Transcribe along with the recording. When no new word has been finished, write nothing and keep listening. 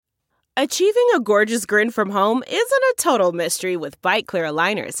Achieving a gorgeous grin from home isn't a total mystery with Bite Clear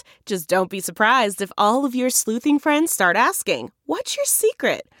aligners. Just don't be surprised if all of your sleuthing friends start asking, "What's your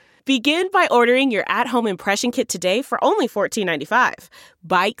secret?" Begin by ordering your at-home impression kit today for only $14.95.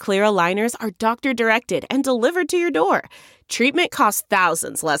 Bite Clear aligners are doctor-directed and delivered to your door. Treatment costs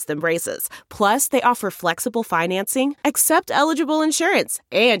thousands less than braces. Plus, they offer flexible financing, accept eligible insurance,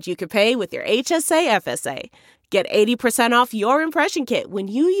 and you can pay with your HSA FSA. Get 80% off your impression kit when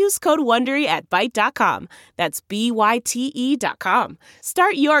you use code WONDERY at Byte.com. That's BYTE.com.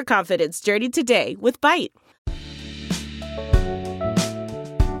 Start your confidence journey today with Byte.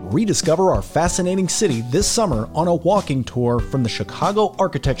 Rediscover our fascinating city this summer on a walking tour from the Chicago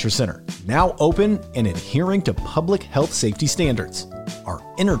Architecture Center, now open and adhering to public health safety standards. Our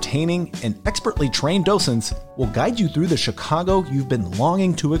entertaining and expertly trained docents will guide you through the Chicago you've been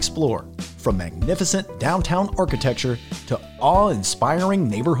longing to explore, from magnificent downtown architecture to awe-inspiring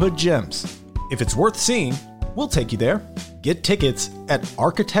neighborhood gems. If it's worth seeing, we'll take you there. Get tickets at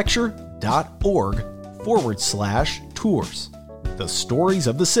architecture.org/tours. The stories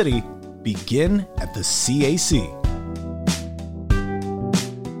of the city begin at the CAC.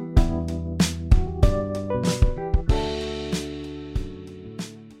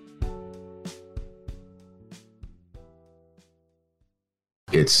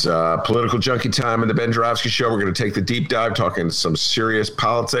 It's political junkie time in the Ben Joravsky Show. We're going to take the deep dive, talking some serious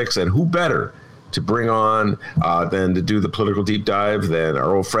politics, and who better to bring on than to do the political deep dive than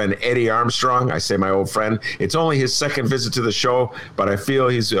our old friend Eddie Armstrong. I say my old friend. It's only his second visit to the show, but I feel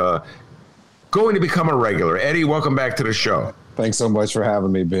he's going to become a regular. Eddie, welcome back to the show. Thanks so much for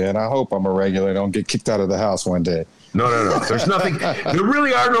having me, Ben. I hope I'm a regular and don't get kicked out of the house one day. No. There's nothing. There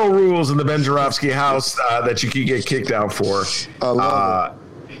really are no rules in the Ben Joravsky house that you can get kicked out for. I love it.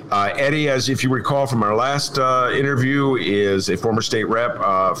 Eddie, as if you recall from our last interview, is a former state rep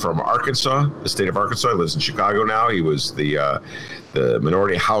from Arkansas, the state of Arkansas. He lives in Chicago now. He was the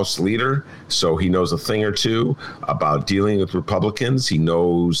minority House leader, so he knows a thing or two about dealing with Republicans. He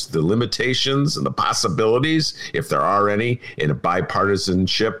knows the limitations and the possibilities, if there are any, in a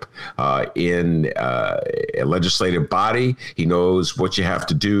bipartisanship in a legislative body. He knows what you have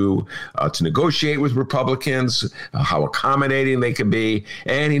to do to negotiate with Republicans, how accommodating they can be,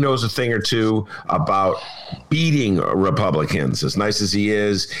 and he knows a thing or two about beating Republicans. As nice as he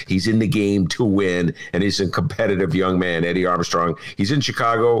is, he's in the game to win, and he's a competitive young man, Eddie Armstrong. He's in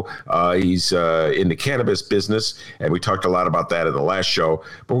Chicago. He's in the cannabis business, and we talked a lot about that in the last show.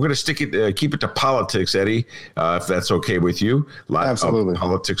 But we're going to keep it to politics, Eddie, if that's okay with you. Absolutely.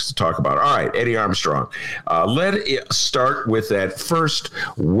 Politics to talk about. All right, Eddie Armstrong. Let it start with that first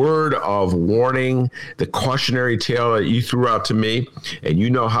word of warning, the cautionary tale that you threw out to me, and you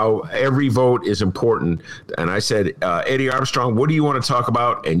know how every vote is important. And I said, Eddie Armstrong, what do you want to talk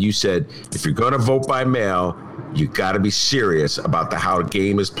about? And you said, if you're going to vote by mail, you got to be serious about how the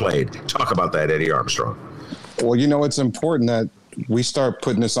game is played. Talk about that, Eddie Armstrong. Well, it's important that we start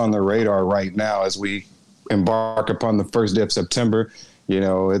putting this on the radar right now as we embark upon the first day of September.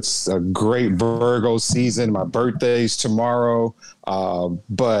 It's a great Virgo season. My birthday's tomorrow.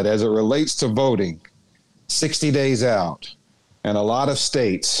 But as it relates to voting, 60 days out, and a lot of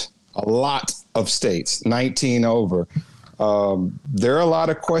states, 19 over, there are a lot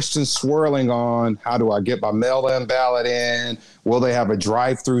of questions swirling on how do I get my mail-in ballot in? Will they have a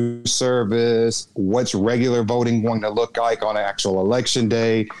drive-through service? What's regular voting going to look like on actual election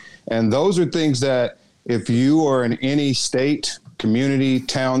day? And those are things that if you are in any state, community,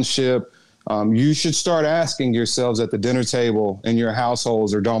 township, you should start asking yourselves at the dinner table in your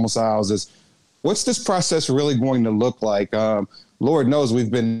households or domiciles is, what's this process really going to look like? Lord knows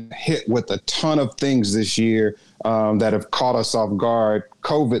we've been hit with a ton of things this year that have caught us off guard.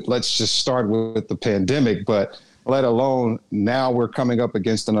 COVID, let's just start with the pandemic, but let alone now we're coming up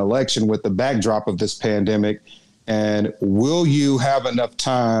against an election with the backdrop of this pandemic. And will you have enough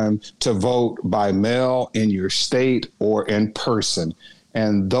time to vote by mail in your state or in person?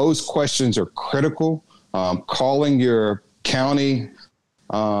 And those questions are critical. Calling your county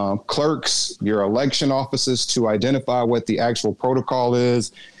clerks, your election offices to identify what the actual protocol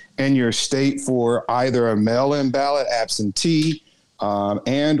is in your state for either a mail-in ballot, absentee,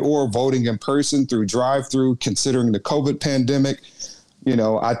 and or voting in person through drive-through, considering the COVID pandemic.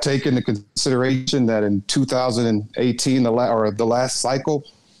 I take into consideration that in 2018, the last cycle,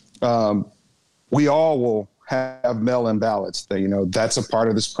 we all will have mail-in ballots. That's a part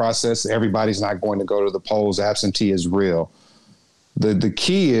of this process. Everybody's not going to go to the polls. Absentee is real. The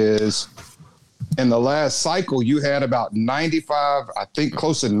key is, in the last cycle, you had about 95, I think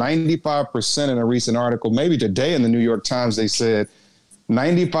close to 95% in a recent article. Maybe today in the New York Times, they said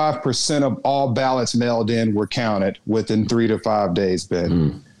 95% of all ballots mailed in were counted within 3 to 5 days,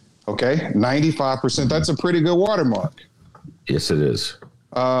 Ben. Okay, 95%. That's a pretty good watermark. Yes, it is.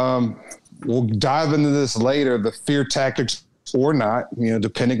 We'll dive into this later, the fear tactics or not,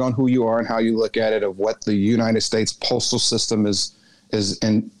 depending on who you are and how you look at it, of what the United States postal system is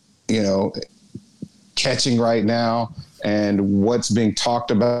catching right now, and what's being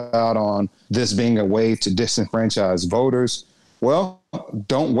talked about on this being a way to disenfranchise voters. Well,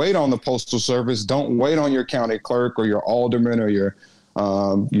 don't wait on the Postal Service. Don't wait on your county clerk or your alderman or your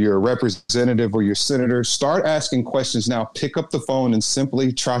representative or your senator. Start asking questions now. Pick up the phone and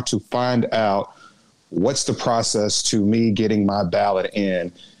simply try to find out what's the process to me getting my ballot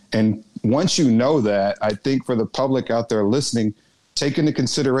in. And once you know that, I think for the public out there listening, take into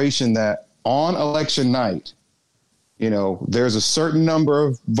consideration that on election night, there's a certain number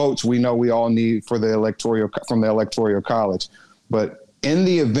of votes we know we all need for the electoral college. But in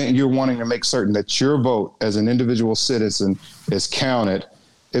the event you're wanting to make certain that your vote as an individual citizen is counted,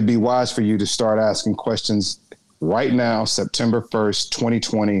 it'd be wise for you to start asking questions right now, September 1st,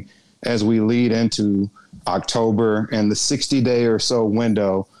 2020, as we lead into October and the 60-day or so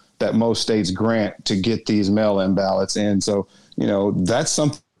window that most states grant to get these mail-in ballots in. So, that's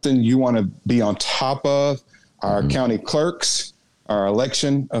something you want to be on top of. Our county clerks, our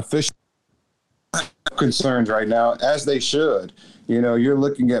election officials, concerns right now, as they should. You're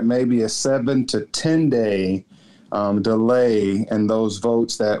looking at maybe a 7 to 10 day delay in those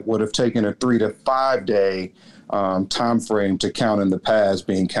votes that would have taken a 3 to 5 day time frame to count in the past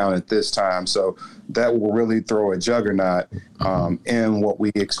being counted this time. So that will really throw a juggernaut in what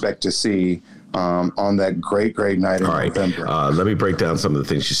we expect to see on that great night in November. Let me break down some of the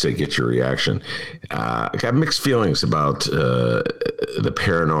things you said, get your reaction. I got mixed feelings about the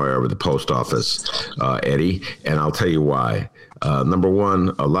paranoia over the post office, Eddie, and I'll tell you why. Number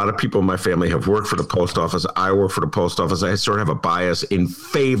one, a lot of people in my family have worked for the post office. I work for the post office. I sort of have a bias in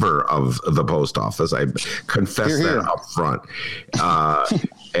favor of the post office. I confess that up front.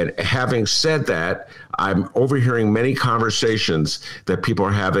 And having said that, I'm overhearing many conversations that people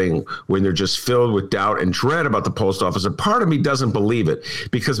are having when they're just filled with doubt and dread about the post office. And part of me doesn't believe it,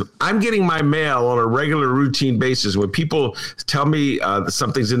 because I'm getting my mail on a regular routine basis. When people tell me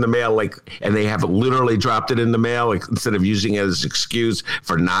something's in the mail, and they have literally dropped it in the mail, instead of using it as an excuse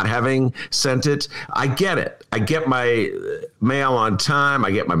for not having sent it, I get it. I get my mail on time.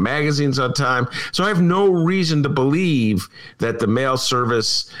 I get my magazines on time. So I have no reason to believe that the mail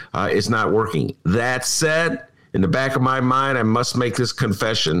service is not working. That said, in the back of my mind, I must make this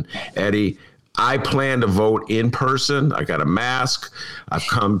confession, Eddie. I plan to vote in person. I got a mask. I've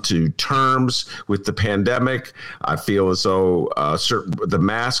come to terms with the pandemic. I feel as though the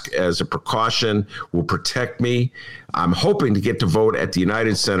mask as a precaution will protect me. I'm hoping to get to vote at the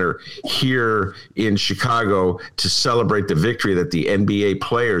United Center here in Chicago to celebrate the victory that the NBA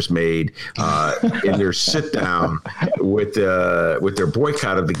players made in their sit down with their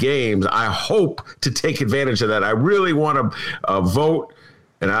boycott of the games. I hope to take advantage of that. I really want to vote.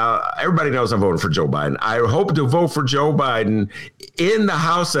 And everybody knows I'm voting for Joe Biden. I hope to vote for Joe Biden in the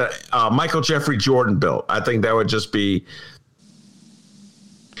house that Michael Jeffrey Jordan built. I think that would just be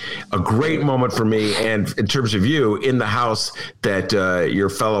a great moment for me. And in terms of you, in the house that your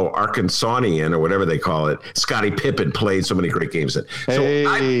fellow Arkansasian, or whatever they call it, Scottie Pippen played so many great games in.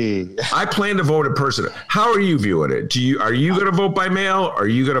 Hey. So I plan to vote in person. How are you viewing it? Are you going to vote by mail, or are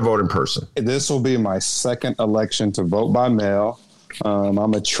you going to vote in person? This will be my second election to vote by mail.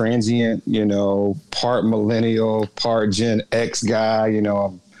 I'm a transient, part millennial, part Gen X guy.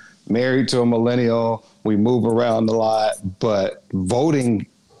 I'm married to a millennial. We move around a lot, but voting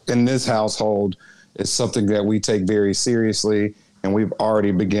in this household is something that we take very seriously, and we've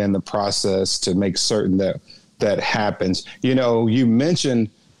already begun the process to make certain that happens. You mentioned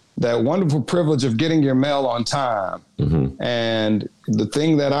that wonderful privilege of getting your mail on time. Mm-hmm. And the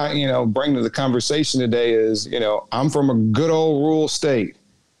thing that I, bring to the conversation today is, I'm from a good old rural state.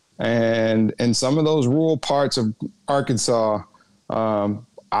 And in some of those rural parts of Arkansas,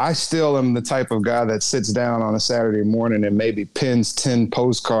 I still am the type of guy that sits down on a Saturday morning and maybe pins 10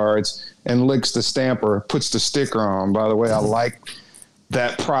 postcards and licks the stamp or puts the sticker on. By the way, I like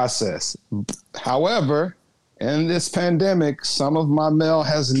that process. However, in this pandemic, some of my mail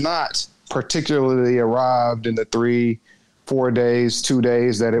has not particularly arrived in the 3-4 days, 2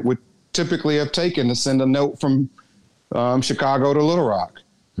 days that it would typically have taken to send a note from Chicago to Little Rock.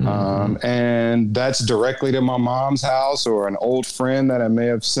 Mm-hmm. And that's directly to my mom's house or an old friend that I may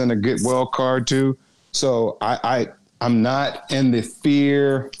have sent a get well card to. So I'm not in the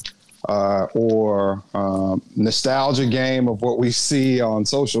fear or nostalgia game of what we see on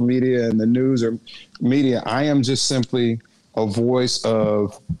social media and the news or media. I am just simply a voice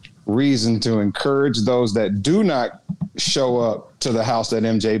of reason to encourage those that do not show up to the house that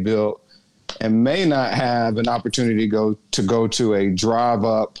MJ built and may not have an opportunity to go to a drive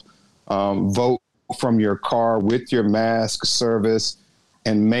up, vote from your car with your mask service,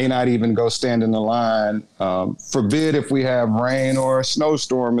 and may not even go stand in the line. Forbid if we have rain or a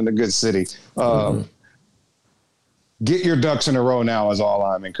snowstorm in the good city. Get your ducks in a row now is all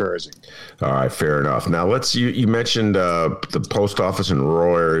I'm encouraging. All right, fair enough. Now you mentioned the post office in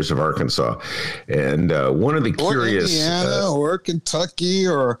rural areas of Arkansas, and one of the curious, Indiana or Kentucky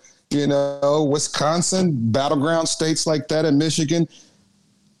or Wisconsin, battleground states like that, in Michigan.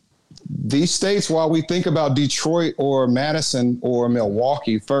 These states, while we think about Detroit or Madison or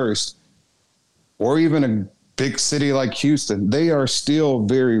Milwaukee first, or even a big city like Houston, they are still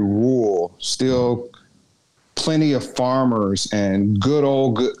very rural, still plenty of farmers and good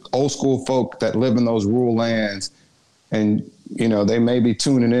old school folk that live in those rural lands. And, they may be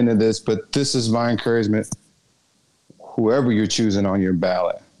tuning into this, but this is my encouragement. Whoever you're choosing on your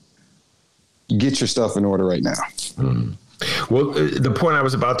ballot, get your stuff in order right now. Mm. Well, the point I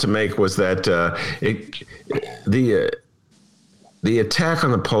was about to make was that the attack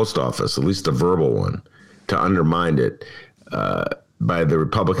on the post office, at least the verbal one, to undermine it by the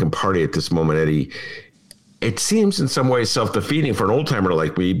Republican Party at this moment, Eddie, it seems in some ways self-defeating for an old-timer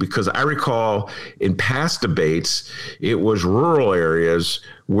like me, because I recall in past debates, it was rural areas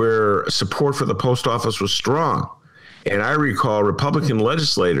where support for the post office was strong. And I recall Republican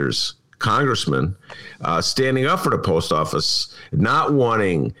legislators, congressmen, standing up for the post office, not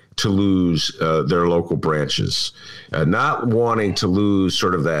wanting to lose their local branches, not wanting to lose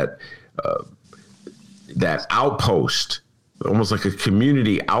sort of that outpost, almost like a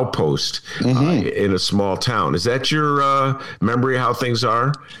community outpost in a small town. Is that your memory of how things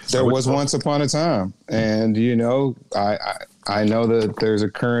are? There was once upon a time. And, I know that there's a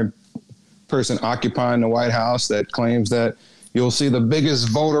current person occupying the White House that claims that you'll see the biggest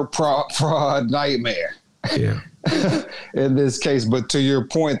voter fraud nightmare in this case. But to your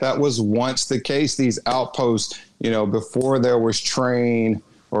point, that was once the case. These outposts, before there was train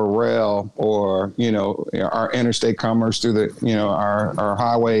or rail or, our interstate commerce through the, our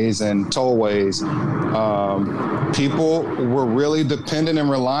highways and tollways, people were really dependent and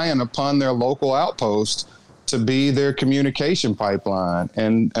reliant upon their local outpost to be their communication pipeline.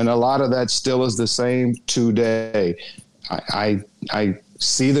 And a lot of that still is the same today. I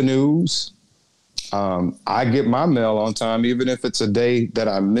see the news. I get my mail on time, even if it's a day that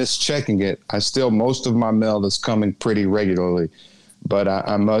I miss checking it. Most of my mail is coming pretty regularly. But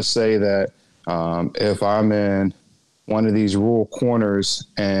I must say that if I'm in one of these rural corners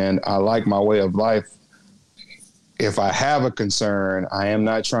and I like my way of life, if I have a concern, I am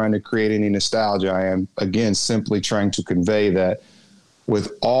not trying to create any nostalgia. I am, again, simply trying to convey that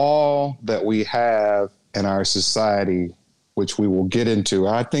with all that we have in our society, which we will get into,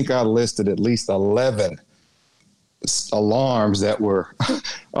 I think I listed at least 11 alarms that were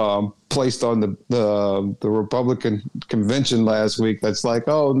placed on the Republican convention last week. That's like,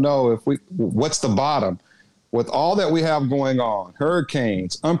 oh no, what's the bottom? With all that we have going on,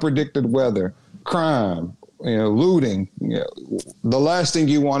 hurricanes, unpredicted weather, crime, looting, the last thing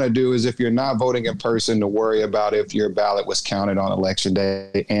you want to do is, if you're not voting in person, to worry about if your ballot was counted on election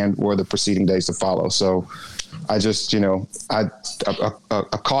day and or the preceding days to follow. So I just, a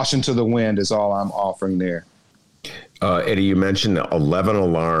caution to the wind is all I'm offering there. Eddie, you mentioned 11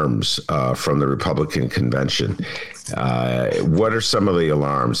 alarms from the Republican convention. What are some of the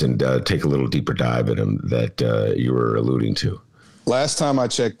alarms? And take a little deeper dive at them that you were alluding to. Last time I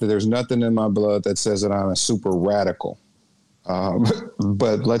checked, there's nothing in my blood that says that I'm a super radical.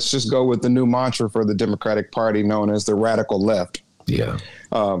 But let's just go with the new mantra for the Democratic Party, known as the radical left. Yeah.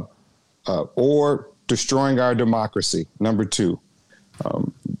 Or destroying our democracy. Number 2.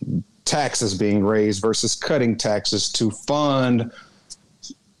 Taxes being raised versus cutting taxes to fund.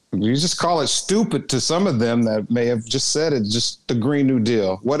 You just call it stupid to some of them that may have just said it, just the Green New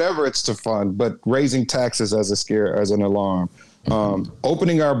Deal, whatever it's to fund, but raising taxes as a scare, as an alarm.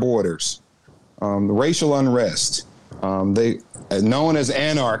 Opening our borders, racial unrest, they known as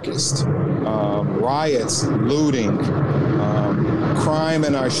anarchists, riots, looting, crime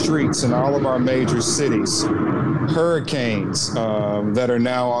in our streets in all of our major cities, hurricanes that are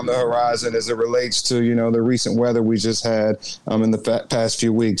now on the horizon as it relates to, the recent weather we just had in the past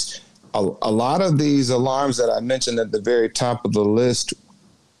few weeks. A lot of these alarms that I mentioned at the very top of the list,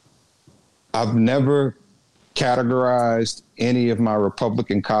 I've never categorized any of my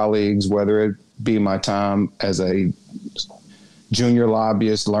Republican colleagues, whether it be my time as a junior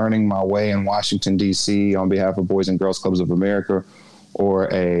lobbyist learning my way in Washington, D.C. on behalf of Boys and Girls Clubs of America,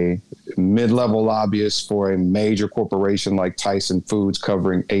 or a mid-level lobbyist for a major corporation like Tyson Foods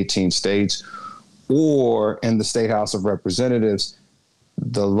covering 18 states, or in the State House of Representatives,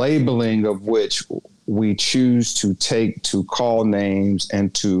 the labeling of which we choose to take to call names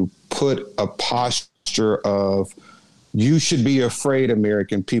and to put a posture of, you should be afraid,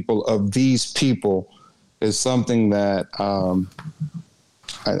 American people, of these people, is something that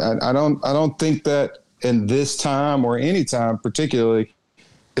I don't think that in this time or any time particularly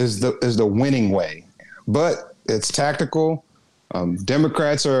is the winning way, but it's tactical.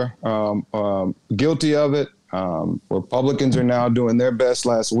 Democrats are guilty of it. Republicans are now doing their best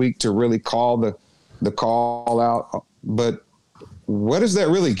last week to really call the call out. But what does that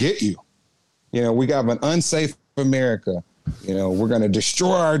really get you? You know, we got an unsafe America. You know, we're going to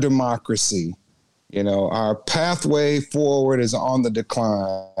destroy our democracy. You know, our pathway forward is on the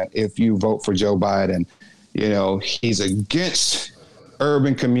decline if you vote for Joe Biden. You know, he's against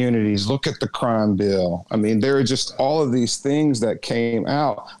urban communities. Look at the crime bill. I mean, there are just all of these things that came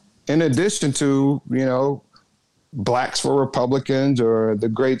out in addition to, you know, Blacks for Republicans, or the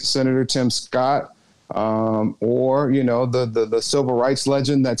great Senator Tim Scott, or, you know, the civil rights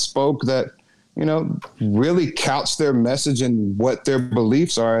legend that spoke that, you know, really couched their message and what their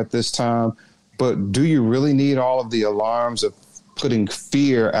beliefs are at this time. But do you really need all of the alarms of putting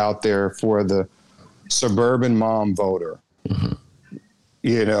fear out there for the suburban mom voter? Mm-hmm.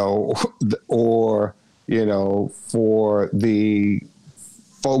 You know, or, you know, for the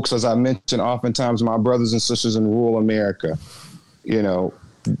folks, as I mentioned, oftentimes my brothers and sisters in rural America. You know,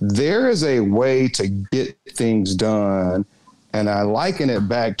 there is a way to get things done. And I liken it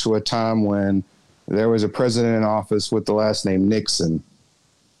back to a time when there was a president in office with the last name Nixon.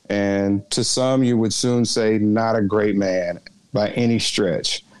 And to some, you would soon say, not a great man by any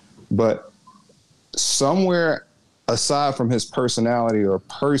stretch. But somewhere aside from his personality or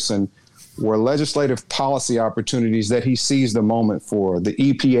person were legislative policy opportunities that he seized the moment for, the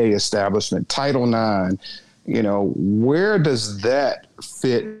EPA establishment, Title IX. You know, where does that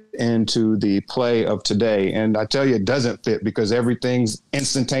fit into the play of today? And I tell you, it doesn't fit, because everything's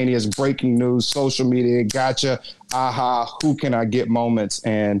instantaneous, breaking news, social media, gotcha, aha, who can I get moments?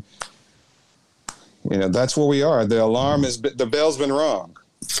 And, you know, that's where we are. The bell's been rung.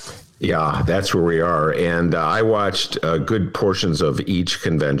 Yeah, that's where we are. And I watched good portions of each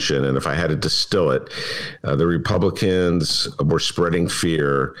convention. And if I had to distill it, the Republicans were spreading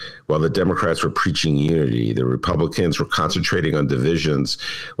fear while the Democrats were preaching unity. The Republicans were concentrating on divisions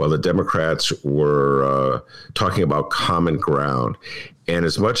while the Democrats were talking about common ground. And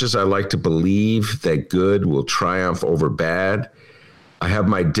as much as I like to believe that good will triumph over bad, I have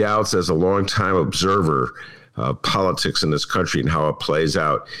my doubts as a longtime observer of politics in this country and how it plays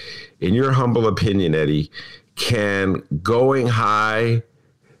out. In your humble opinion, Eddie, can going high,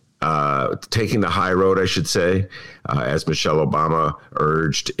 taking the high road, I should say, as Michelle Obama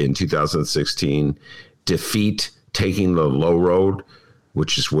urged in 2016, defeat taking the low road,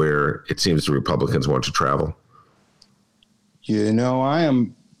 which is where it seems the Republicans want to travel? You know, I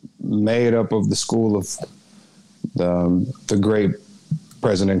am made up of the school of the great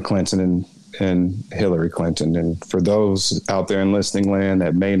President Clinton and Hillary Clinton. And for those out there in listening land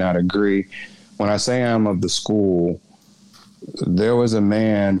that may not agree, when I say I'm of the school, there was a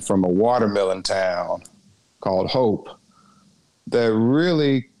man from a watermelon town called Hope that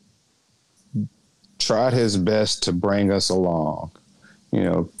really tried his best to bring us along. You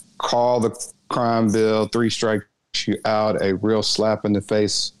know, call the crime bill, 3 strikes you out, a real slap in the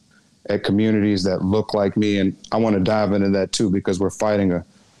face at communities that look like me. And I want to dive into that too, because we're fighting a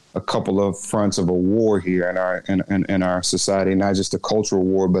couple of fronts of a war here in our society, not just a cultural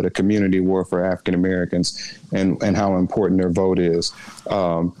war, but a community war for African Americans, and how important their vote is.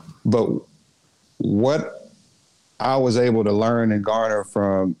 But what I was able to learn and garner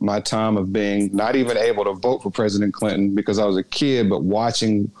from my time of being not even able to vote for President Clinton because I was a kid, but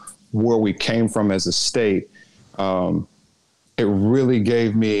watching where we came from as a state, it really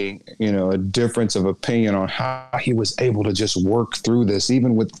gave me, you know, a difference of opinion on how he was able to just work through this,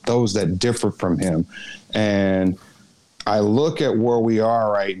 even with those that differ from him. And I look at where we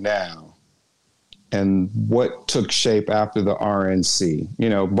are right now and what took shape after the RNC. You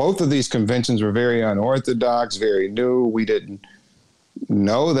know, both of these conventions were very unorthodox, very new. We didn't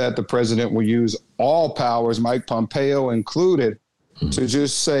know that the president would use all powers, Mike Pompeo included, to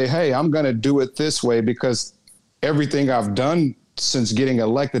just say, hey, I'm going to do it this way because everything I've done since getting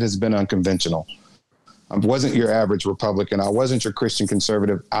elected has been unconventional. I wasn't your average Republican. I wasn't your Christian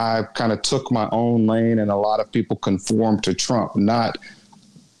conservative. I kind of took my own lane, and a lot of people conformed to Trump, not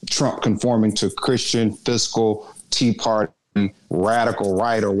Trump conforming to Christian, fiscal, Tea Party, radical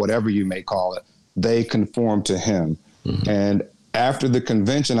right, or whatever you may call it. They conformed to him. Mm-hmm. And after the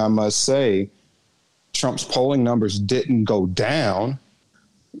convention, I must say, Trump's polling numbers didn't go down.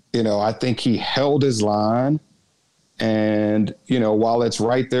 I think he held his line. And, while it's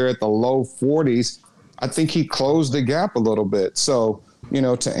right there at the low 40s, I think he closed the gap a little bit. So,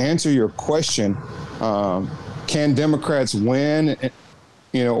 to answer your question, can Democrats win,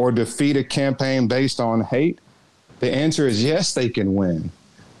 or defeat a campaign based on hate? The answer is yes, they can win.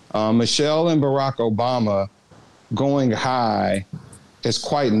 Michelle and Barack Obama going high is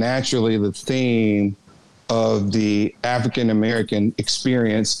quite naturally the theme of the African-American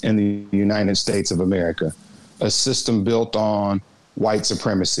experience in the United States of America, a system built on white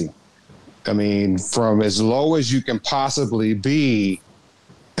supremacy. I mean, from as low as you can possibly be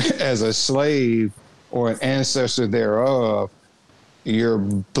as a slave or an ancestor thereof, your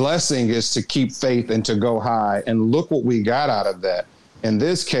blessing is to keep faith and to go high. And look what we got out of that. In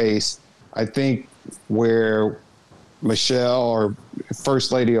this case, I think where Michelle or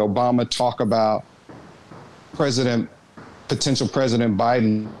First Lady Obama talk about potential President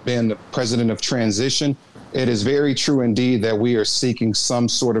Biden being the president of transition, it is very true indeed that we are seeking some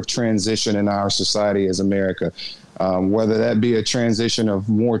sort of transition in our society as America, whether that be a transition of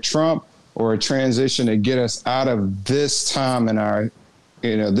more Trump or a transition to get us out of this time in our,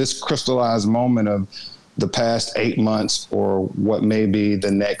 this crystallized moment of the past 8 months or what may be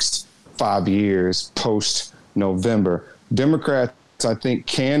the next 5 years post-November. Democrats, I think,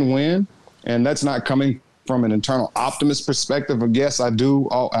 can win, and that's not coming from an internal optimist perspective. Yes, I do.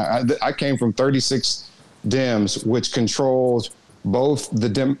 I came from 36 Dems, which controlled both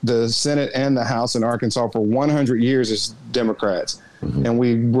the Senate and the House in Arkansas for 100 years as Democrats. Mm-hmm. And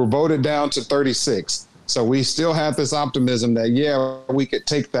we were voted down to 36. So we still have this optimism that, we could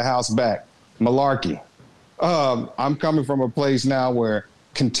take the House back. Malarkey. I'm coming from a place now where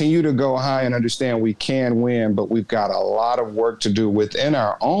continue to go high and understand we can win, but we've got a lot of work to do within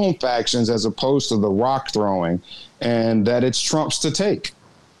our own factions as opposed to the rock throwing, and that it's Trump's to take.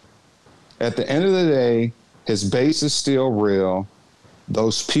 At the end of the day, his base is still real.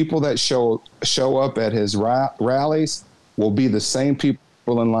 Those people that show up at his rallies will be the same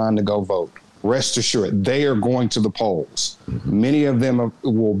people in line to go vote. Rest assured, they are going to the polls. Mm-hmm. Many of them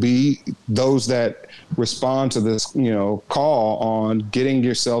will be those that respond to this, call on getting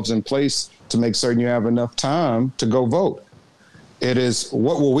yourselves in place to make certain you have enough time to go vote. It is,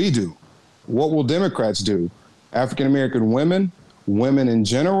 what will we do? What will Democrats do? African-American women in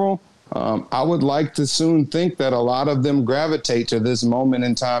general, I would like to soon think that a lot of them gravitate to this moment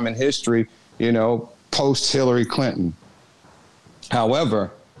in time in history, post Hillary Clinton.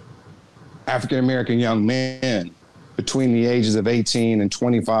 However, African-American young men between the ages of 18 and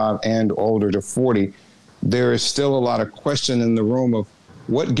 25 and older to 40, there is still a lot of question in the room of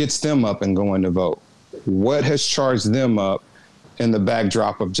what gets them up and going to vote. What has charged them up in the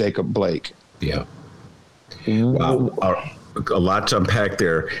backdrop of Jacob Blake? Yeah. Wow. A lot to unpack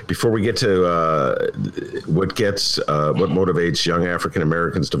there. Before we get to what motivates young African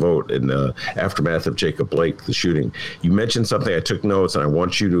Americans to vote in the aftermath of Jacob Blake, the shooting, you mentioned something. I took notes, and I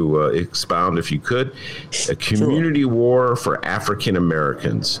want you to expound, if you could. A community war for African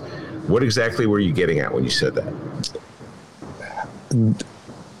Americans. What exactly were you getting at when you said that?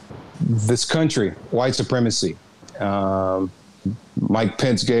 This country, white supremacy. Mike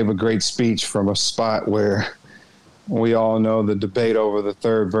Pence gave a great speech from a spot where we all know the debate over the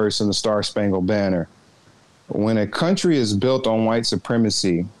third verse in the Star Spangled Banner. When a country is built on white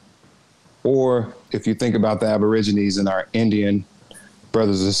supremacy, or if you think about the Aborigines and our Indian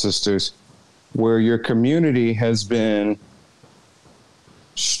brothers and sisters, where your community has been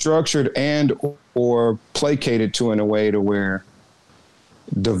structured and or placated to in a way to where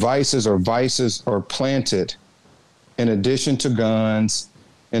devices or vices are planted in addition to guns,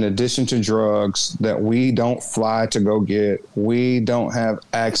 in addition to drugs, that we don't fly to go get. We don't have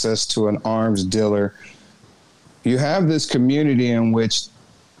access to an arms dealer. You have this community in which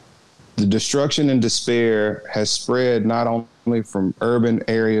the destruction and despair has spread not only from urban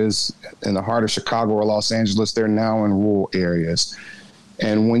areas in the heart of Chicago or Los Angeles, they're now in rural areas.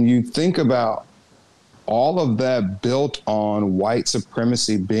 And when you think about all of that built on white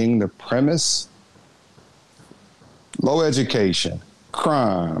supremacy being the premise, low education,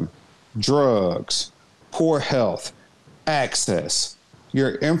 crime, drugs, poor health, access,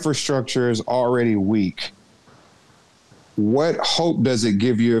 your infrastructure is already weak. what hope does it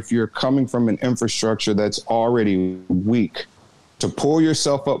give you if you're coming from an infrastructure that's already weak to pull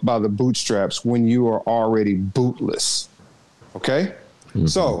yourself up by the bootstraps when you are already bootless? Okay? Mm-hmm.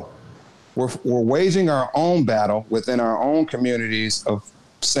 So we're waging our own battle within our own communities of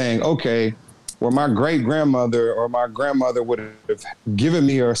saying, okay, where my great-grandmother or my grandmother would have given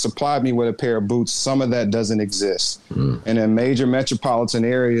me or supplied me with a pair of boots, some of that doesn't exist. Mm. And in major metropolitan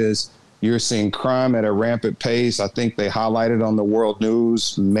areas, you're seeing crime at a rampant pace. I think they highlighted on the world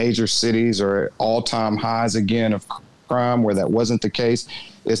news, major cities are at all-time highs again of crime where that wasn't the case.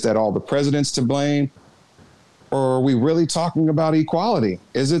 Is that all the president's to blame? Or are we really talking about equality?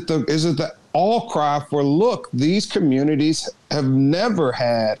 Is it the all cry for, look, these communities have never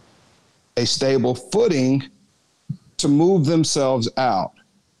had a stable footing to move themselves out.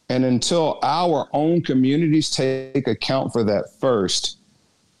 And until our own communities take account for that first,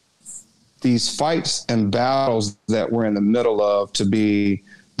 these fights and battles that we're in the middle of to be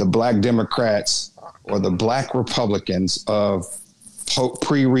the Black Democrats or the Black Republicans of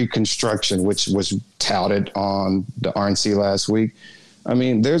pre-Reconstruction, which was touted on the RNC last week. I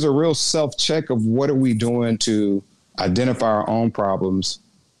mean, there's a real self-check of what are we doing to identify our own problems,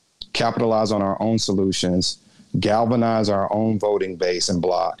 capitalize on our own solutions, galvanize our own voting base and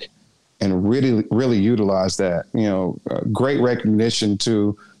block, and really utilize that. You know, great recognition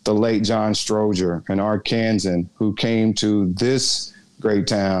to the late John Stroger, an Arkansan who came to this great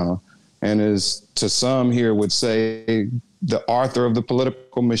town and is, to some here would say, the author of The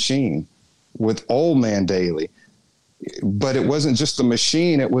Political Machine with Old Man Daly. But it wasn't just the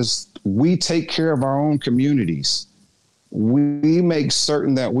machine. It was, we take care of our own communities. We make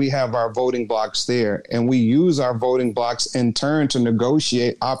certain that we have our voting blocks there, and we use our voting blocks in turn to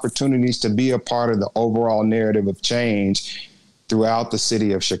negotiate opportunities to be a part of the overall narrative of change throughout the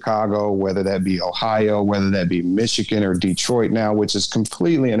city of Chicago, whether that be Ohio, whether that be Michigan or Detroit now, which is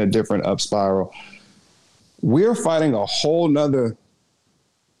completely in a different up spiral. We're fighting a whole nother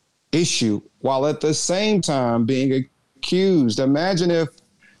issue while at the same time being accused. Imagine if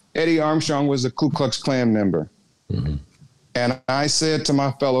Eddie Armstrong was a Ku Klux Klan member. Mm-hmm. And I said to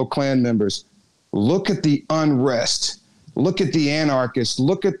my fellow Klan members, look at the unrest, look at the anarchists,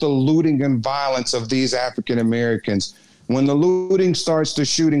 look at the looting and violence of these African Americans. When the looting starts, the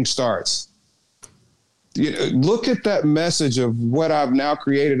shooting starts. You know, look at that message of what I've now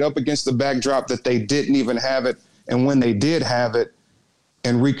created up against the backdrop that they didn't even have it. And when they did have it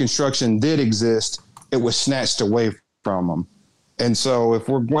and Reconstruction did exist, it was snatched away from them. And so if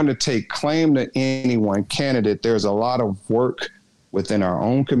we're going to take claim to any one candidate, there's a lot of work within our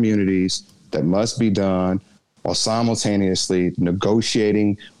own communities that must be done while simultaneously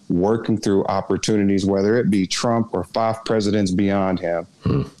negotiating, working through opportunities, whether it be Trump or 5 presidents beyond him,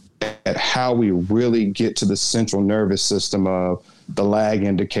 at how we really get to the central nervous system of the lag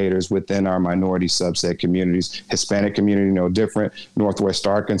indicators within our minority subset communities. Hispanic community, no different. Northwest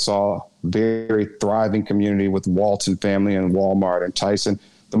Arkansas, very thriving community with Walton family and Walmart and Tyson.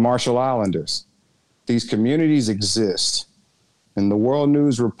 The Marshall Islanders. These communities exist. And the world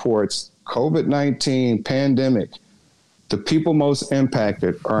news reports COVID-19 pandemic, the people most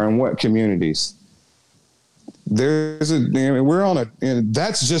impacted are in what communities? We're on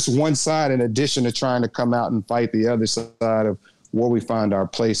that's just one side in addition to trying to come out and fight the other side of where we find our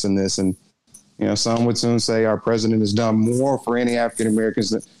place in this. And, you know, some would soon say our president has done more for any African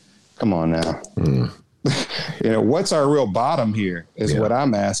Americans. Come on now. Mm. You know, what's our real bottom here is what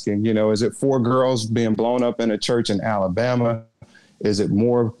I'm asking. You know, is it 4 girls being blown up in a church in Alabama? Is it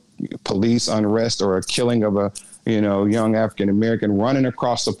more police unrest or a killing of a, young African American running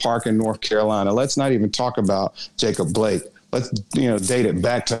across the park in North Carolina? Let's not even talk about Jacob Blake. Let's, date it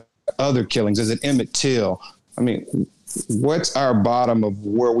back to other killings. Is it Emmett Till? I mean, what's our bottom of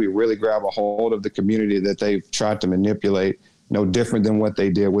where we really grab a hold of the community that they've tried to manipulate? No different than what they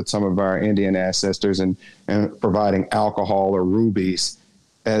did with some of our Indian ancestors and providing alcohol or rubies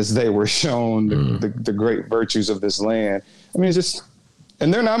as they were shown the great virtues of this land. I mean,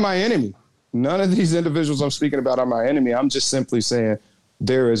 and they're not my enemy. None of these individuals I'm speaking about are my enemy. I'm just simply saying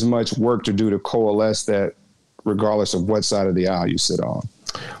there is much work to do to coalesce that regardless of what side of the aisle you sit on.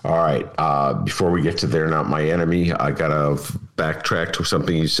 All right. Before we get to they're not my enemy, I got to backtrack to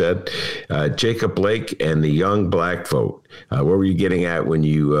something you said. Jacob Blake and the young black vote. What were you getting at when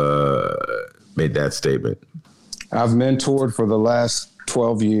you made that statement? I've mentored for the last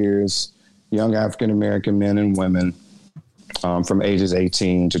 12 years young African-American men and women from ages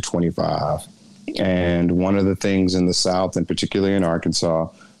 18 to 25. And one of the things in the South, and particularly in Arkansas,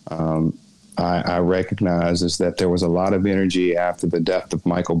 I recognize is that there was a lot of energy after the death of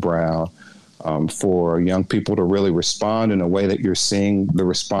Michael Brown for young people to really respond in a way that you're seeing the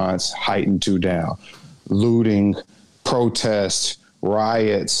response heightened to now. Looting, protests,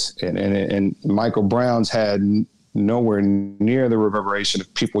 riots, and Michael Brown's had nowhere near the reverberation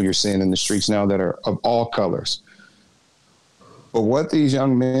of people you're seeing in the streets now that are of all colors. But what these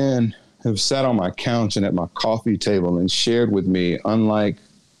young men have sat on my couch and at my coffee table and shared with me, unlike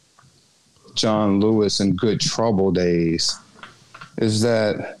John Lewis in Good Trouble days, is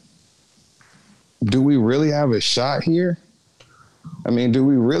that, do we really have a shot here? I mean, do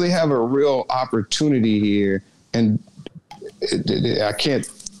we really have a real opportunity here? And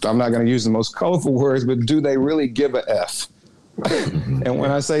I'm not going to use the most colorful words, but do they really give a F? And when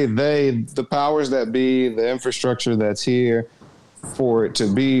I say they, the powers that be, the infrastructure that's here, for it to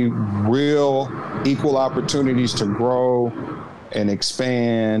be real equal opportunities to grow and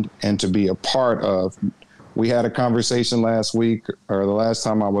expand and to be a part of. We had a conversation last week, or the last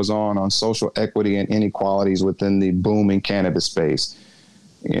time I was on social equity and inequalities within the booming cannabis space.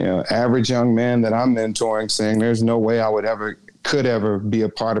 You know, average young men that I'm mentoring saying there's no way I could ever be a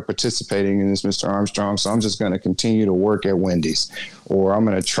part of participating in this, Mr. Armstrong. So I'm just going to continue to work at Wendy's, or I'm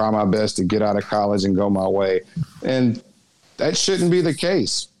going to try my best to get out of college and go my way. And that shouldn't be the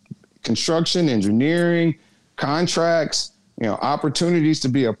case. Construction, engineering, contracts, opportunities to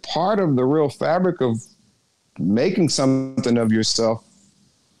be a part of the real fabric of making something of yourself.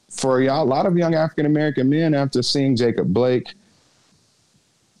 For a lot of young African-American men, after seeing Jacob Blake,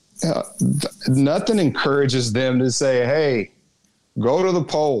 nothing encourages them to say, hey, go to the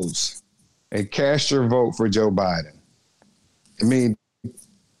polls and cast your vote for Joe Biden. I mean,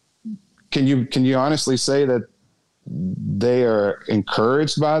 can you honestly say that they are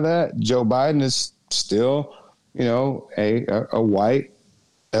encouraged by that? Joe Biden is still, a white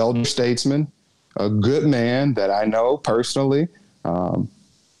elder statesman, a good man that I know personally.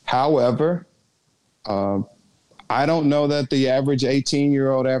 However, I don't know that the average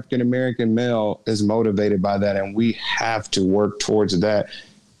 18-year-old African-American male is motivated by that, and we have to work towards that,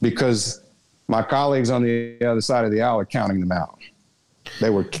 because my colleagues on the other side of the aisle are counting them out.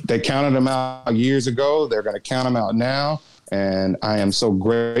 They counted them out years ago. They're going to count them out now. And I am so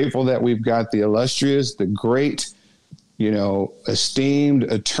grateful that we've got the illustrious, the great, esteemed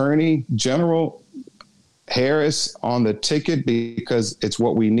Attorney General Harris on the ticket, because it's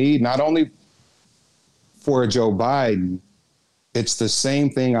what we need, not only for Joe Biden. It's the same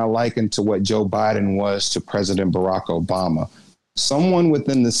thing I liken to what Joe Biden was to President Barack Obama. Someone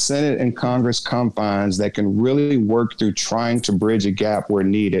within the Senate and Congress confines that can really work through trying to bridge a gap where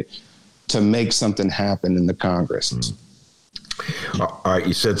needed to make something happen in the Congress. All right,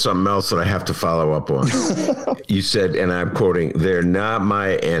 you said something else that I have to follow up on. You said, and I'm quoting, "They're not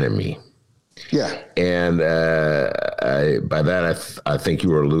my enemy." Yeah. And by that, I think you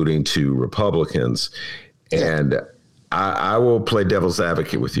were alluding to Republicans. And I will play devil's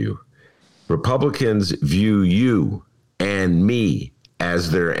advocate with you. Republicans view you and me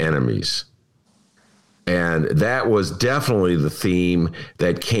as their enemies. And that was definitely the theme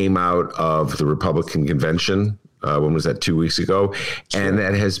that came out of the Republican convention. When was that, 2 weeks ago? Sure. And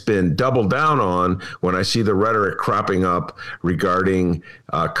that has been doubled down on when I see the rhetoric cropping up regarding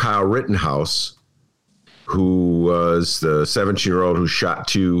Kyle Rittenhouse, who was the 17-year-old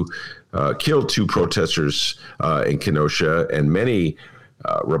who killed two protesters in Kenosha. And many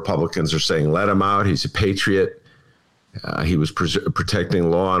Republicans are saying, let him out. He's a patriot. He was protecting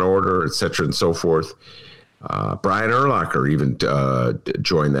law and order, et cetera, and so forth. Brian Urlacher even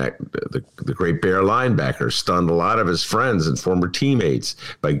joined that. The great Bear linebacker stunned a lot of his friends and former teammates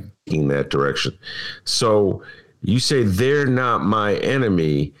by taking that direction. So you say they're not my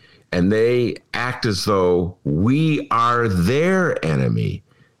enemy, and they act as though we are their enemy.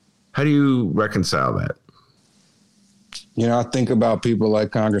 How do you reconcile that? I think about people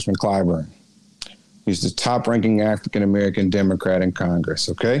like Congressman Clyburn. He's the top-ranking African-American Democrat in Congress,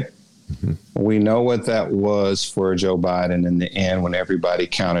 okay? Mm-hmm. We know what that was for Joe Biden in the end when everybody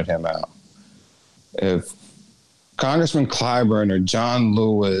counted him out. If Congressman Clyburn or John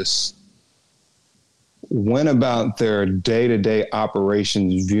Lewis went about their day-to-day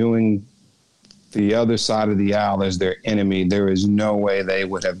operations viewing the other side of the aisle as their enemy, there is no way they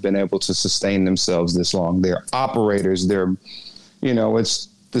would have been able to sustain themselves this long. They're operators. They're, it's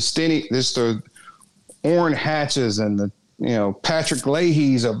the Orrin Hatches and the Patrick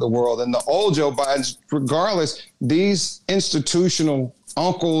Leahy's of the world and the old Joe Bidens. Regardless, these institutional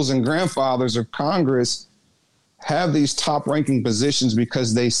uncles and grandfathers of Congress have these top-ranking positions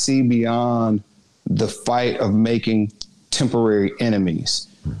because they see beyond the fight of making temporary enemies.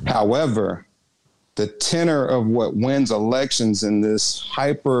 However, the tenor of what wins elections in this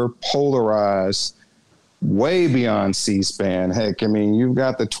hyper polarized, way beyond C-SPAN. Heck, I mean, you've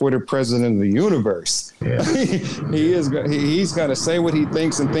got the Twitter president of the universe. Yeah. He's going to say what he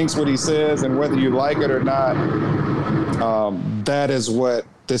thinks and thinks what he says, and whether you like it or not, that is what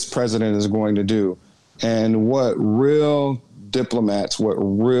this president is going to do. And what real diplomats, what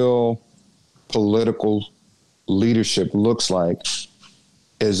real political leadership looks like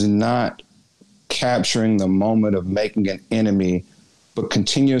is not capturing the moment of making an enemy, but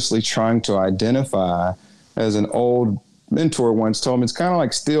continuously trying to identify. As an old mentor once told me, it's kind of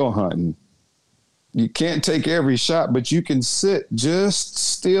like still hunting. You can't take every shot, but you can sit just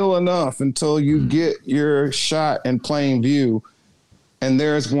still enough until you get your shot in plain view. And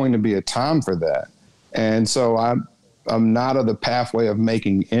there's going to be a time for that. And so I'm not of the pathway of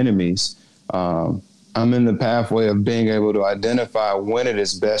making enemies. I'm in the pathway of being able to identify when it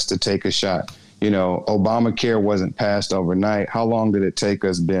is best to take a shot. You know, Obamacare wasn't passed overnight. How long did it take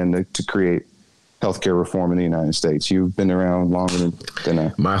us, Ben, to create healthcare reform in the United States? You've been around longer than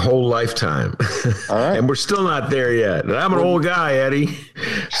I. My whole lifetime. All right. And we're still not there yet. And I'm an old guy, Eddie.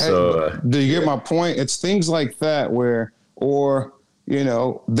 Hey, so do you get my point? It's things like that where, or, you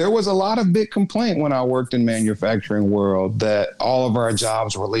know, there was a lot of big complaint when I worked in manufacturing world that all of our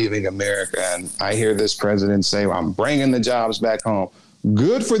jobs were leaving America. And I hear this president say, well, I'm bringing the jobs back home.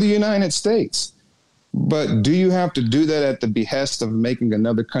 Good for the United States. But do you have to do that at the behest of making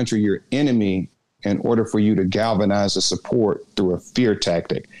another country your enemy in order for you to galvanize the support through a fear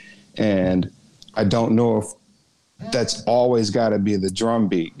tactic? And I don't know if that's always got to be the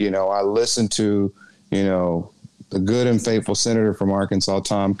drumbeat. You know, I listen to, you know, the good and faithful senator from Arkansas,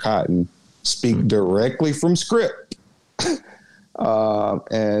 Tom Cotton, speak directly from script.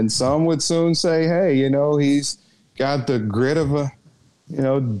 And some would soon say, hey, you know, he's got the grit of a, you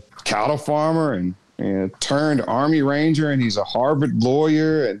know, cattle farmer and turned Army Ranger, and he's a Harvard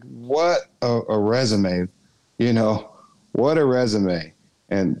lawyer. And what a resume, you know, what a resume.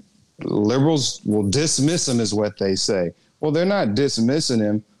 And liberals will dismiss him is what they say. Well, they're not dismissing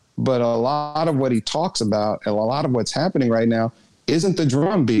him, but a lot of what he talks about and a lot of what's happening right now isn't the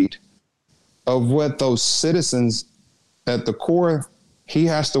drumbeat of what those citizens at the core he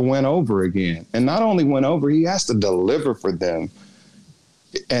has to win over again. And not only win over, he has to deliver for them.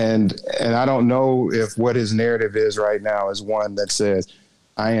 And I don't know if what his narrative is right now is one that says,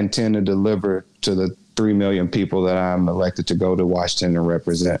 I intend to deliver to the 3 million people that I'm elected to go to Washington and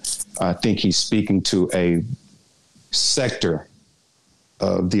represent. I think he's speaking to a sector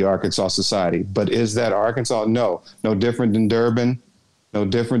of the Arkansas society. But is that Arkansas? No. No different than Durban, no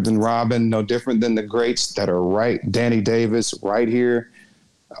different than Robin, no different than the greats that are right, Danny Davis, right here.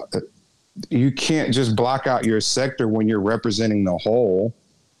 You can't just block out your sector when you're representing the whole.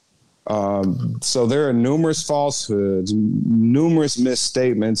 So there are numerous falsehoods, numerous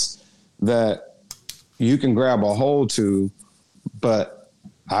misstatements that you can grab a hold to, but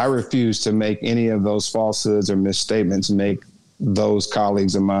I refuse to make any of those falsehoods or misstatements make those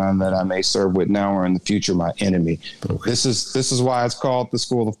colleagues of mine that I may serve with now or in the future my enemy. Okay. This is why it's called the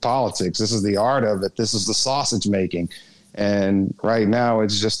School of Politics. This is the art of it. This is the sausage making. And right now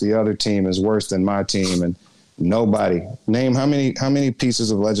it's just the other team is worse than my team. And nobody name how many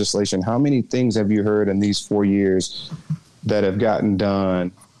pieces of legislation, how many things have you heard in these 4 years that have gotten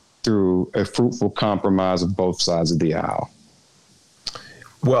done through a fruitful compromise of both sides of the aisle?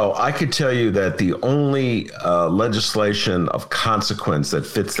 Well, I could tell you that the only legislation of consequence that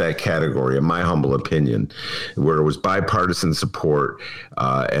fits that category, in my humble opinion, where it was bipartisan support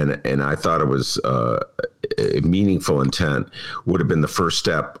and I thought it was a meaningful intent, would have been the First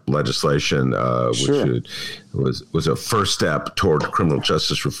Step legislation, which was a first step toward criminal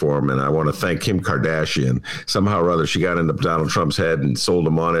justice reform. And I want to thank Kim Kardashian. Somehow or other, she got into Donald Trump's head and sold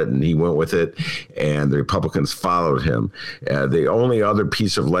him on it, and he went with it, and the Republicans followed him. The only other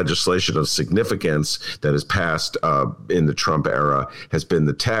piece of legislation of significance that has passed in the Trump era has been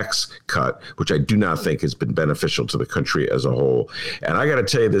the tax cut, which I do not think has been beneficial to the country as a whole. And I got to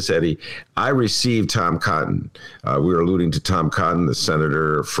tell you this, Eddie, I received Tom Cotton. We were alluding to Tom Cotton, the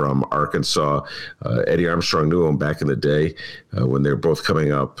senator from Arkansas. Eddie Armstrong knew him back in the day when they were both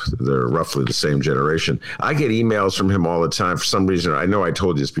coming up. They're roughly the same generation. I get emails from him all the time. For some reason, I know I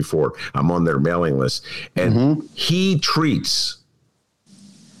told you this before, I'm on their mailing list. And he treats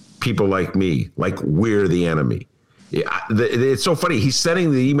people like me like we're the enemy. It's so funny. He's sending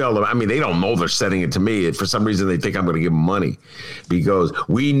the email. I mean, they don't know they're sending it to me. For some reason, they think I'm going to give them money because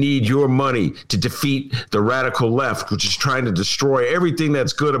we need your money to defeat the radical left, which is trying to destroy everything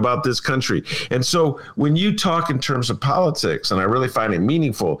that's good about this country. And so when you talk in terms of politics, and I really find it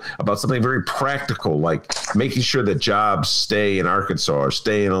meaningful about something very practical, like making sure that jobs stay in Arkansas or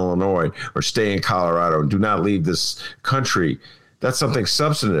stay in Illinois or stay in Colorado and do not leave this country, that's something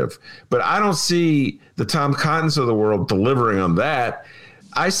substantive. But I don't see the Tom Cottons of the world delivering on that.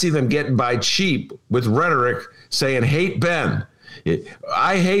 I see them getting by cheap with rhetoric saying, hate Ben.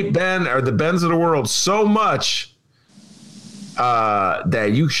 I hate Ben or the Bens of the world so much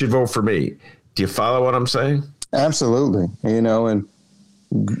that you should vote for me. Do you follow what I'm saying? Absolutely. And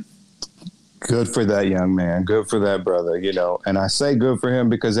good for that young man. Good for that brother, And I say good for him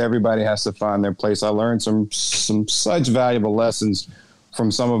because everybody has to find their place. I learned some such valuable lessons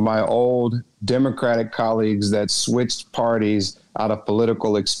from some of my old Democratic colleagues that switched parties out of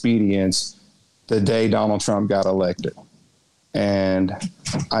political expedience the day Donald Trump got elected. And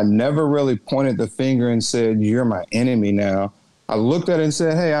I never really pointed the finger and said, you're my enemy now. I looked at it and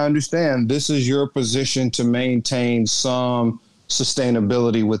said, hey, I understand this is your position to maintain some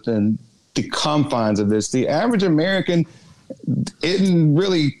sustainability within the confines of this. The average American isn't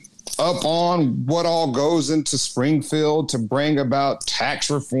really up on what all goes into Springfield to bring about tax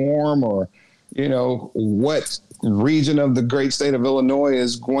reform or, what region of the great state of Illinois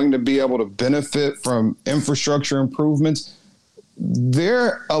is going to be able to benefit from infrastructure improvements.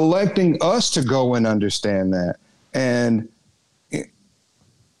 They're electing us to go and understand that. And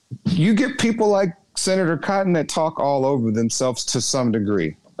you get people like Senator Cotton that talk all over themselves to some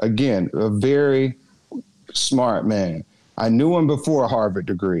degree. Again, a very smart man. I knew him before a Harvard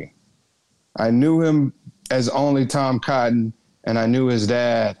degree. I knew him as only Tom Cotton, and I knew his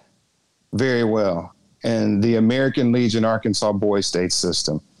dad very well in the American Legion Arkansas Boys State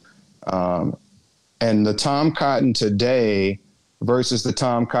system. And the Tom Cotton today versus the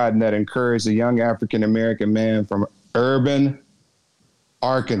Tom Cotton that encouraged a young African-American man from urban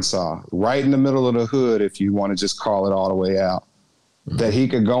Arkansas, right in the middle of the hood, if you want to just call it all the way out, that he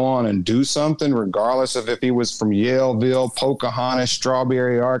could go on and do something regardless of if he was from Yaleville, Pocahontas,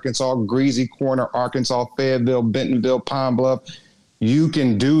 Strawberry, Arkansas, Greasy Corner, Arkansas, Fayetteville, Bentonville, Pine Bluff. You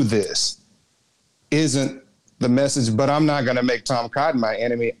can do this isn't the message, but I'm not going to make Tom Cotton my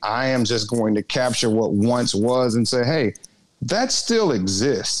enemy. I am just going to capture what once was and say, hey, that still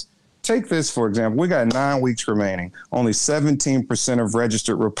exists. Take this, for example. We got 9 weeks remaining. Only 17% of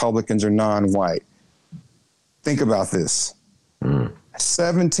registered Republicans are non-white. Think about this.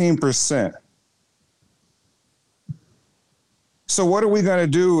 17%. So what are we going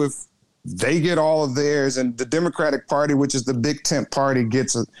to do if they get all of theirs and the Democratic Party, which is the big tent party,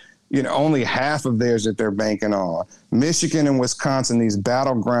 gets only half of theirs that they're banking on? Michigan and Wisconsin, these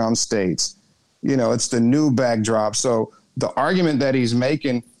battleground states, it's the new backdrop. So the argument that he's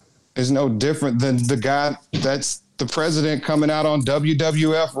making is no different than the guy that's the president coming out on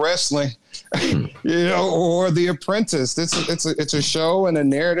WWF wrestling, or The Apprentice. It's a show and a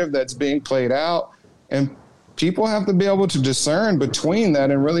narrative that's being played out, and people have to be able to discern between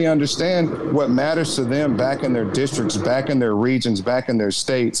that and really understand what matters to them back in their districts, back in their regions, back in their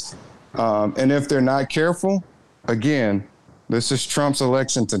states. And if they're not careful, again, this is Trump's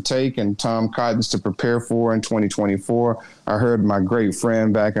election to take and Tom Cotton's to prepare for in 2024. I heard my great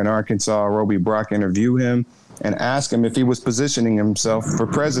friend back in Arkansas, Roby Brock, interview him and ask him if he was positioning himself for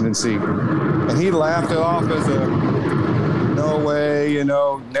presidency. And he laughed it off as a, no way,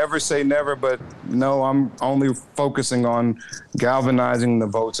 never say never, but no, I'm only focusing on galvanizing the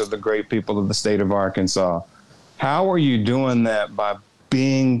votes of the great people of the state of Arkansas. How are you doing that by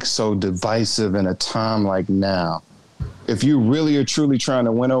being so divisive in a time like now? If you really are truly trying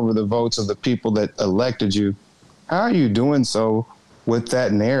to win over the votes of the people that elected you, how are you doing so with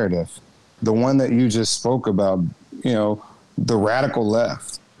that narrative? The one that you just spoke about, the radical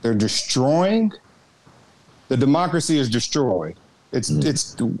left. They're destroying. The democracy is destroyed.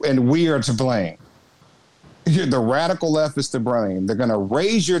 And we are to blame. The radical left is to blame. They're going to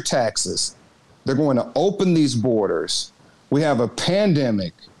raise your taxes. They're going to open these borders. We have a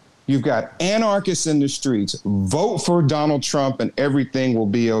pandemic. You've got anarchists in the streets. Vote for Donald Trump and everything will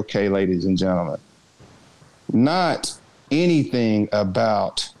be okay, ladies and gentlemen. Not anything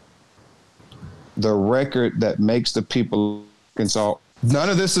about the record that makes the people Arkansas. None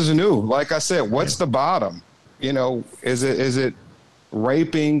of this is new. Like I said, what's the bottom? Is it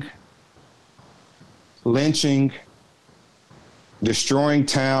raping, lynching, destroying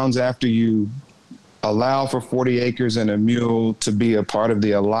towns after you allow for 40 acres and a mule to be a part of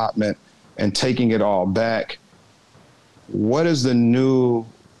the allotment and taking it all back? what is the new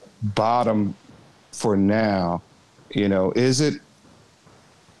bottom for now? You know, is it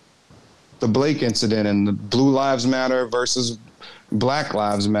the Blake incident and the Blue Lives Matter versus Black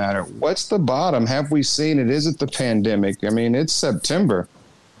Lives Matter? What's the bottom? Have we seen it? Is it the pandemic? I mean, it's September.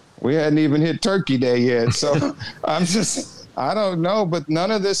 We hadn't even hit Turkey Day yet. So I don't know, but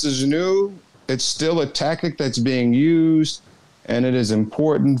none of this is new. It's still a tactic that's being used. And it is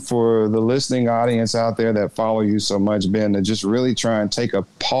important for the listening audience out there that follow you so much, Ben, to just really try and take a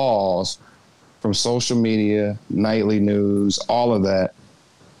pause from social media, nightly news, all of that,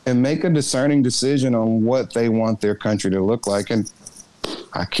 and make a discerning decision on what they want their country to look like. And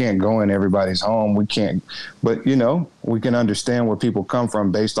I can't go in everybody's home. We can't. But, you know, we can understand where people come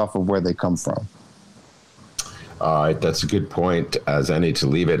from based off of where they come from. All right, that's a good point. As I need to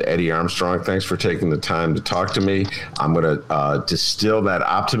leave it, Eddie Armstrong, thanks for taking the time to talk to me. I'm going to distill that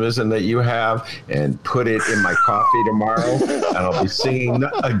optimism that you have and put it in my coffee tomorrow, and I'll be singing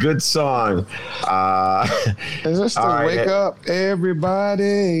a good song. It's just to wake up,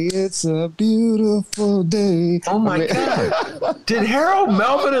 everybody. It's a beautiful day. Oh my God! Did Harold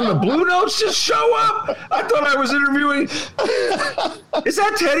Melvin and the Blue Notes just show up? I thought I was interviewing. Is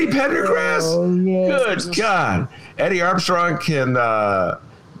that Teddy Pendergrass? Oh, yes. Good God. Eddie Armstrong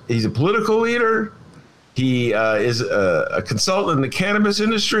he's a political leader. He is a consultant in the cannabis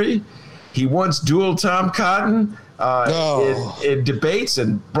industry. He once dueled Tom Cotton in debates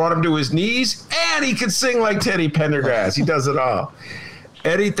and brought him to his knees. And he could sing like Teddy Pendergrass. He does it all.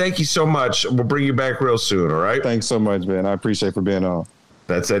 Eddie, thank you so much. We'll bring you back real soon, all right? Thanks so much, Ben. I appreciate for being on.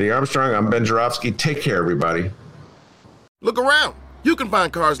 That's Eddie Armstrong. I'm Ben Jarofsky. Take care, everybody. Look around. You can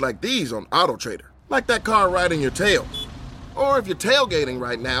find cars like these on AutoTrader. Like that car riding your tail. Or if you're tailgating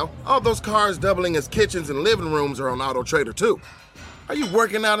right now, all those cars doubling as kitchens and living rooms are on AutoTrader too. Are you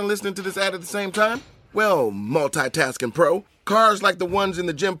working out and listening to this ad at the same time? Well, multitasking pro, cars like the ones in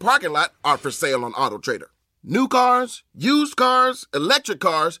the gym parking lot are for sale on AutoTrader. New cars, used cars, electric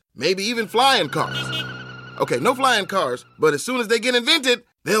cars, maybe even flying cars. Okay, no flying cars, but as soon as they get invented,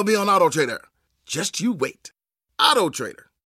 they'll be on AutoTrader. Just you wait. AutoTrader.